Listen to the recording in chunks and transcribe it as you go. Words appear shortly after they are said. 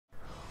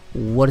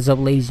What is up,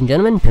 ladies and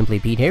gentlemen? Pimply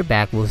Pete here,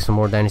 back with some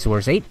more Dynasty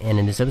Wars 8, and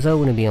in this episode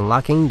we're going to be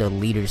unlocking the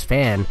Leader's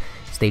Fan.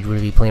 Stage we're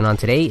going to be playing on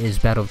today is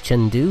Battle of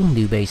Chengdu,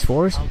 new base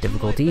force,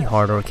 difficulty,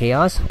 hard or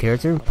chaos,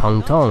 character,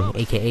 Pang Tong,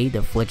 aka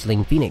the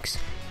Fledgling Phoenix.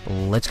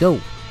 Let's go!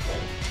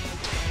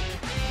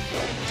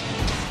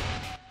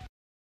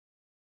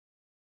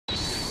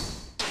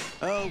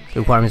 The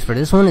requirements for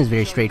this one is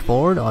very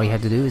straightforward. All you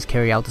have to do is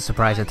carry out the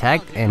surprise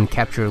attack and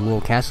capture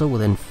Luo Castle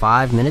within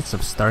 5 minutes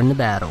of starting the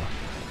battle.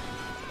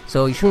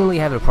 So you shouldn't really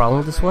have a problem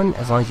with this one,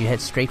 as long as you head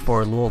straight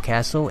for Luo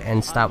Castle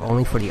and stop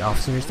only for the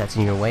officers that's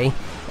in your way.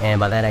 And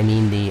by that I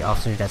mean the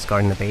officers that's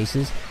guarding the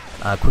bases.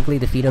 Quickly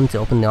defeat them to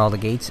open all the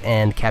gates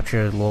and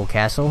capture Luo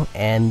Castle,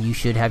 and you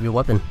should have your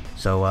weapon.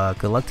 So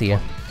good luck to you.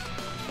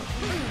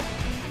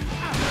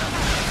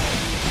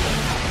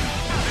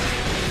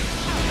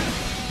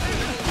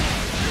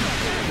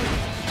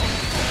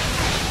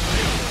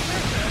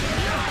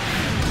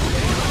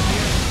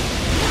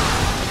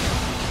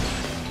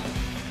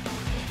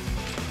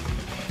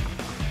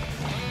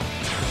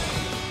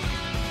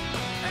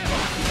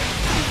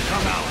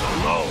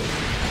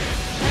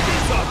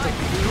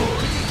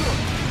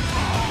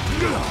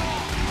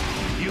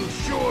 You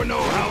sure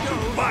know how to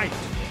fight!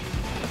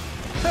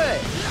 Hey,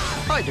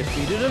 I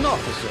defeated an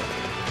officer.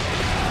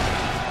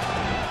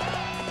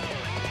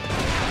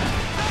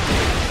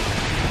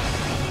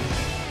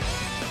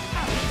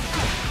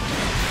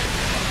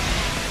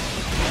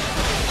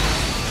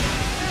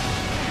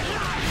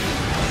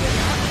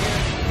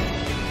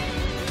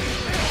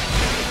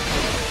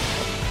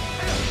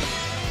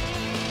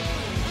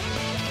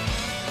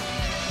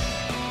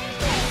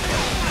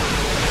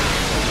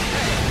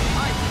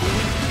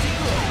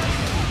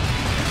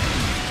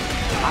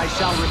 I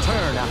shall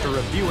return after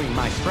reviewing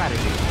my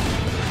strategy.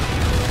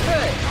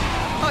 Hey,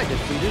 I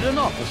defeated an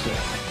officer.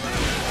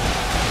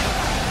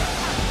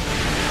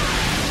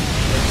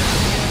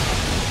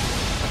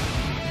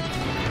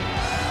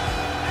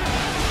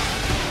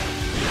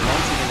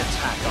 Launching an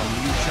attack on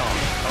Liu Chong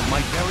of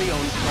my very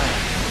own clan.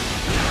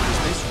 Is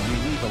this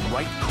really the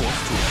right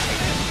course to have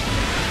taken?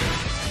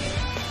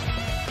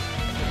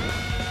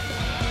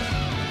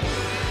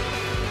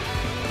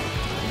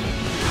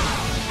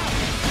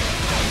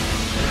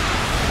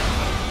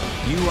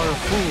 You are a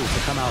fool to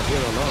come out here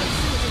alone.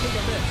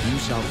 You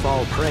shall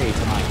fall prey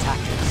to my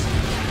tactics.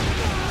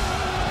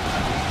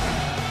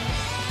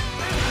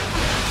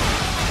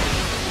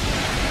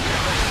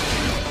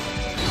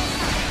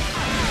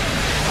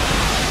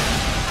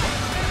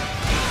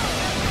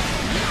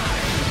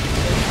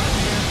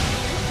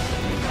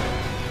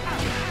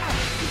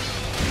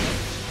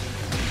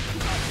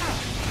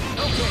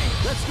 Okay,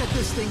 let's get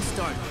this thing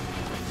started.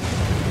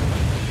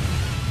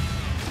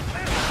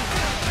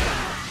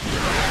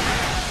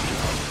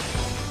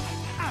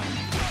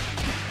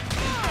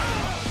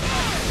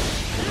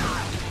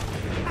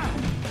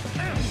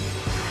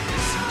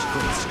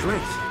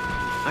 Strength.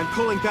 I'm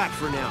pulling back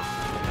for now.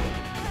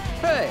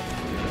 Hey,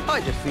 I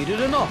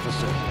defeated an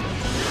officer.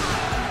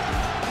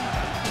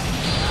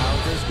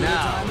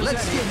 Now,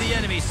 let's give the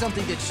enemy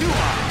something to chew on.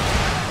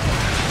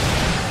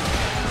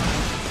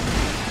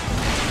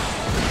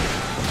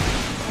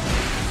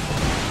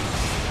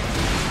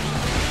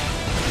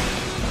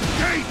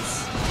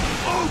 Gates!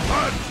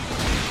 Open!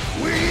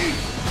 We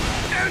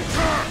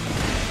enter!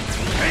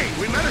 Hey,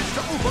 we managed to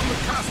open the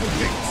castle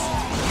gates.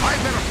 I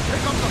better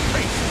pick up the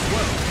pace as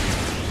well.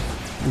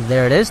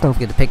 There it is. Don't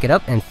forget to pick it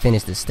up and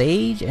finish the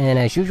stage. And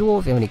as usual,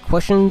 if you have any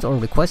questions or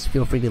requests,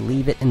 feel free to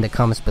leave it in the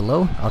comments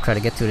below. I'll try to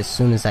get to it as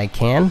soon as I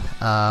can.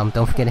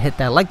 Don't forget to hit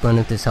that like button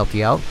if this helped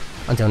you out.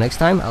 Until next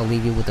time, I'll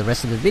leave you with the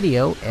rest of the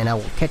video, and I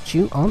will catch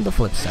you on the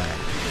flip side.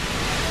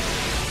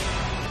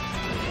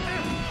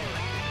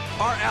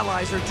 Our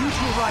allies are due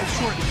to arrive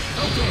shortly.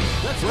 Okay,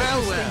 let's get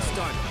this thing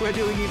started. We're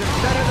doing even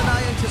better than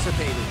I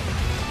anticipated.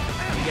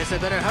 I guess I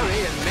better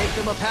hurry and make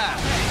them a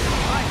pass.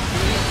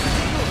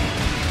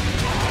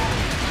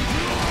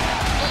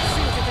 Let's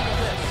see what you think of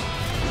this.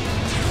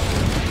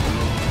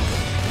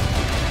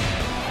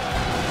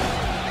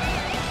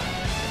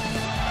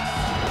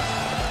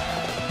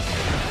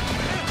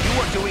 You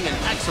are doing an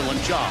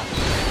excellent job.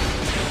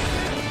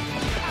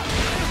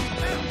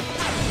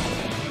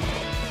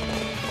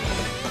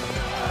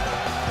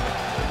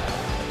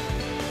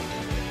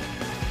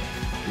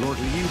 Lord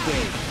Liu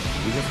Bei,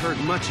 we have heard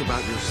much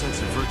about your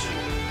sense of virtue.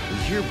 We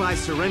hereby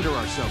surrender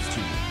ourselves to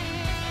you.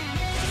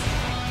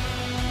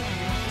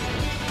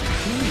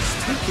 Please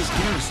take this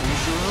garrison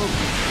as your own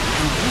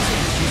and use it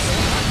as you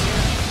see.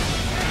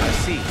 I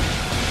see.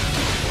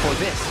 For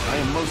this, I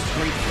am most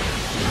grateful.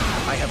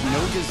 I have no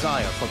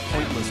desire for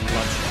pointless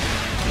bloodshed.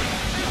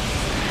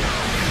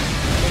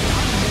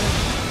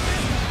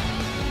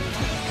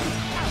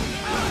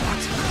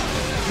 What?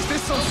 Is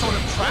this some sort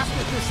of trap? Let's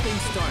get this thing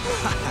started.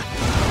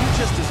 You're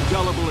just as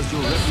gullible as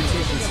your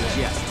reputation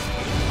suggests.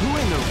 Who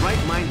in their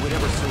right mind would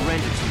ever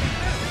surrender to you?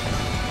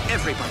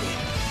 Everybody,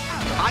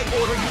 I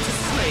order you to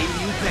slay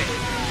Liu Bei.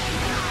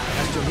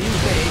 Master Liu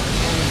Bei has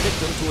fallen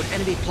victim to an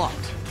enemy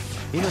plot.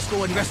 We must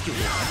go and rescue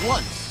him at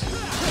once.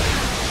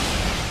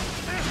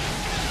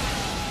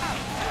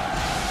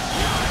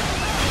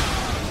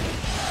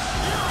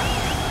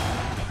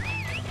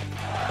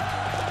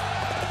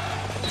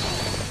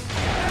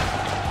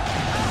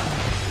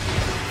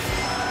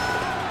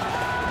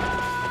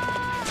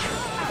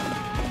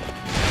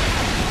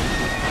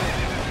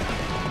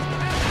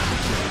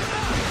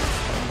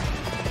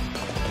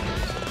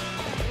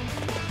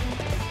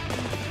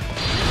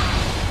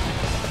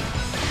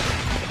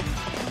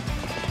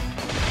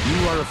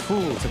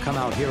 fool to come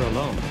out here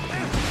alone.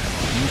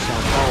 You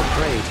shall fall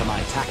prey to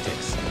my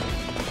tactics.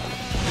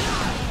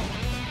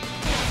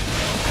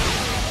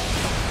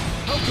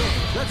 Okay,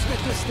 let's get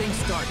this thing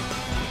started.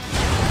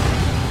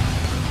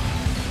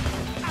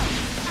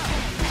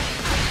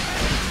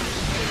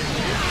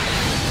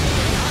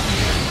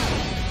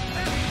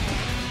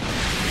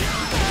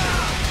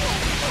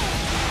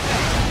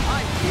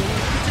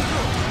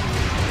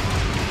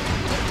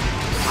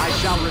 I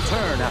shall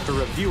return after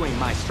reviewing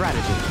my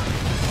strategy.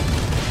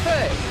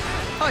 Hey,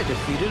 I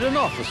defeated an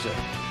officer.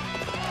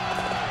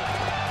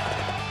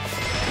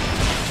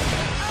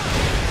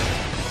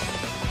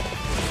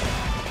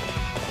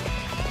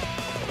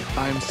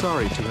 I am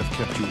sorry to have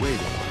kept you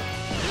waiting.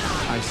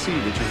 I see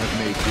that you have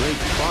made great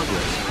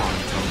progress,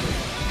 Pang Tong.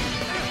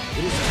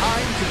 It is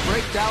time to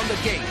break down the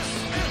gates.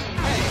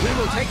 We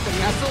will take the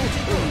castle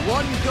in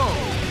one go.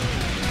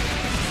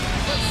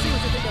 Let's see what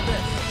you think of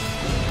this.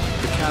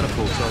 The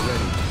catapults are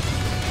ready.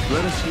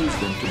 Let us use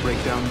them to break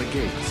down the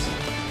gates.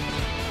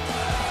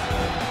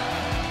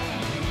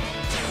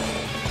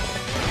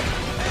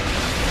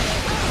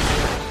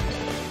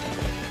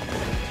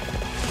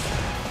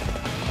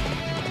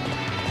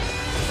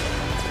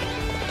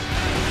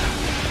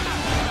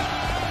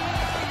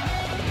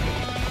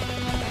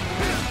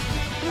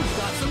 You've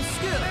got some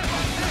skill.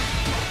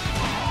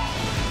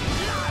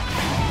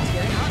 It's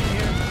getting hot in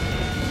here.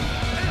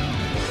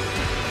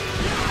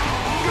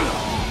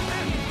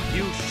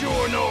 You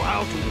sure know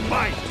how to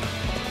fight!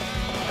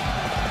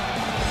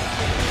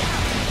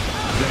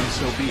 Then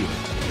so be it.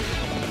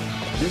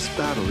 This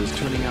battle is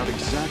turning out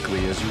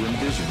exactly as you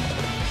envisioned.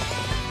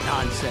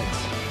 Nonsense.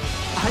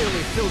 I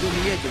only filled in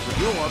the edges of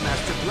your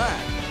master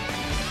plan.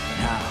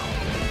 Now,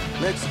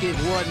 let's give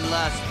one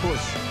last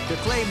push to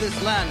claim this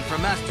land for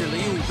Master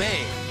Liu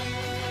Bei.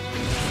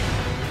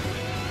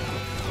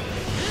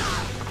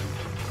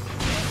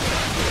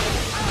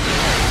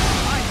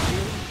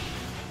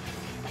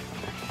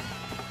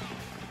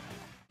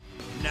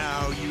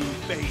 Now you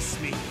face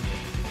me.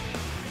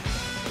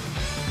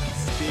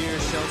 Spear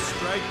shall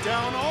strike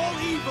down all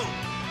evil.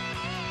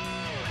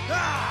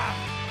 Ah!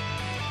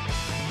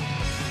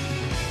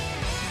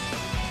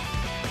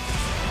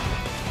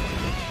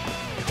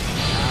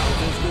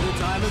 Now's as good a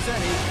time as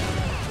any.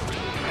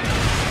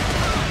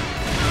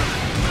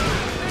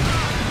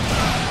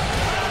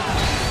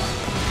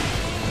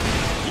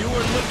 You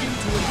are looking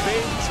to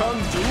invade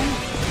Chengdu?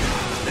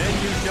 Then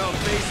you shall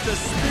face the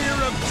Spear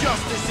of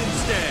Justice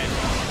instead.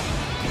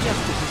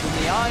 Justice is in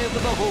the eye of the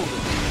beholder.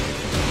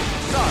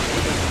 Sorry,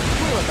 but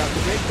we're about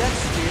to break that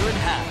spear in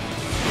half.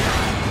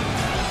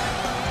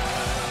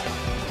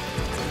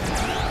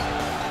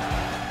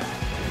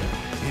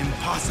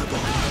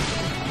 Impossible.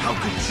 How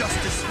could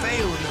justice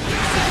fail in the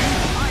face of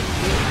evil?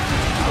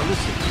 Now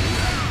listen,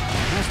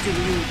 Master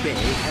Liu Bei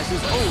has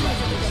his own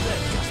ideas of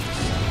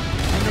justice,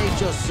 and they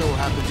just so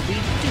happen to be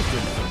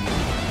different from yours.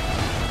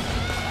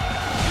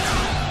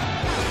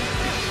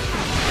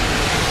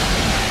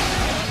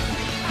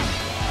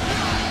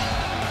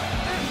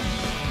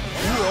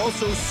 You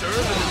also serve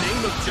in the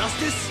name of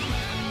justice?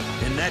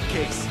 In that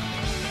case,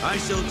 I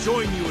shall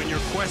join you in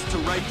your quest to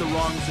right the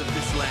wrongs of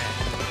this land.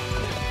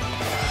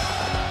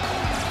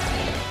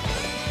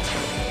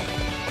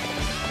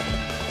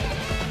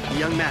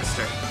 Young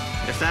master,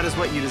 if that is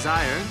what you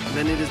desire,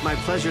 then it is my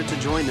pleasure to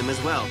join them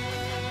as well.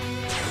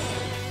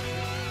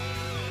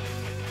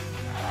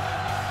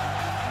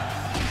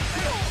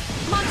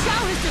 Ma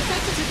Chao has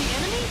defected to the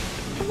enemy?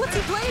 What's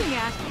he playing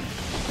at?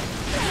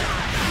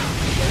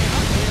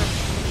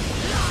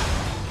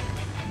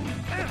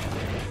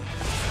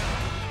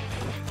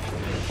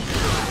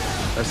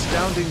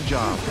 Astounding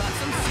job.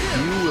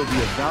 You will be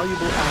a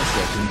valuable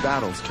asset in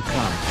battles to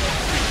come.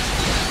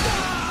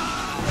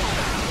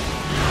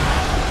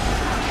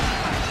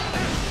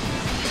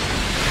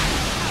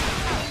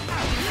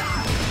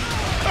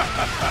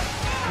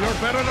 You're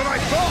better than I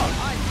thought!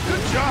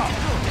 Good job!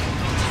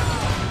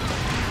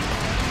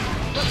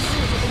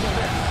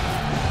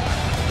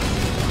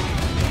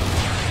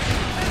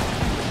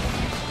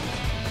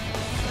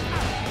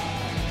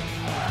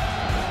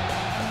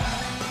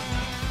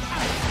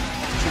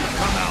 To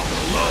come out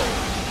alone!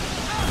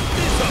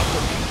 This ought to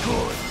be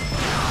good!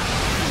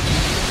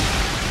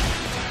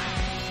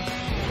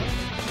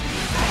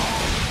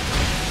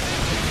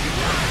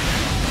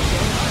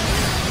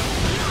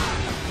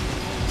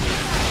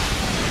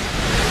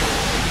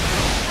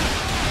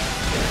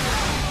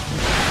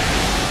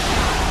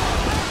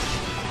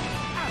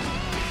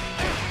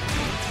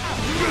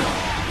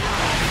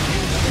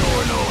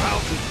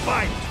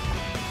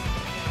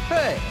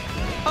 Hey,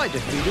 I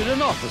defeated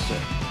an officer.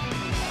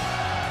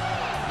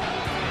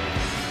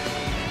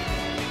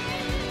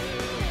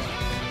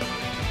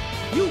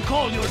 You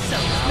call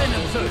yourselves men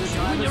of virtue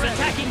when you're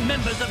attacking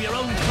members of your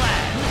own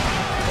clan.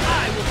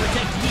 I will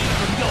protect ye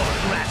from your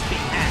grasp.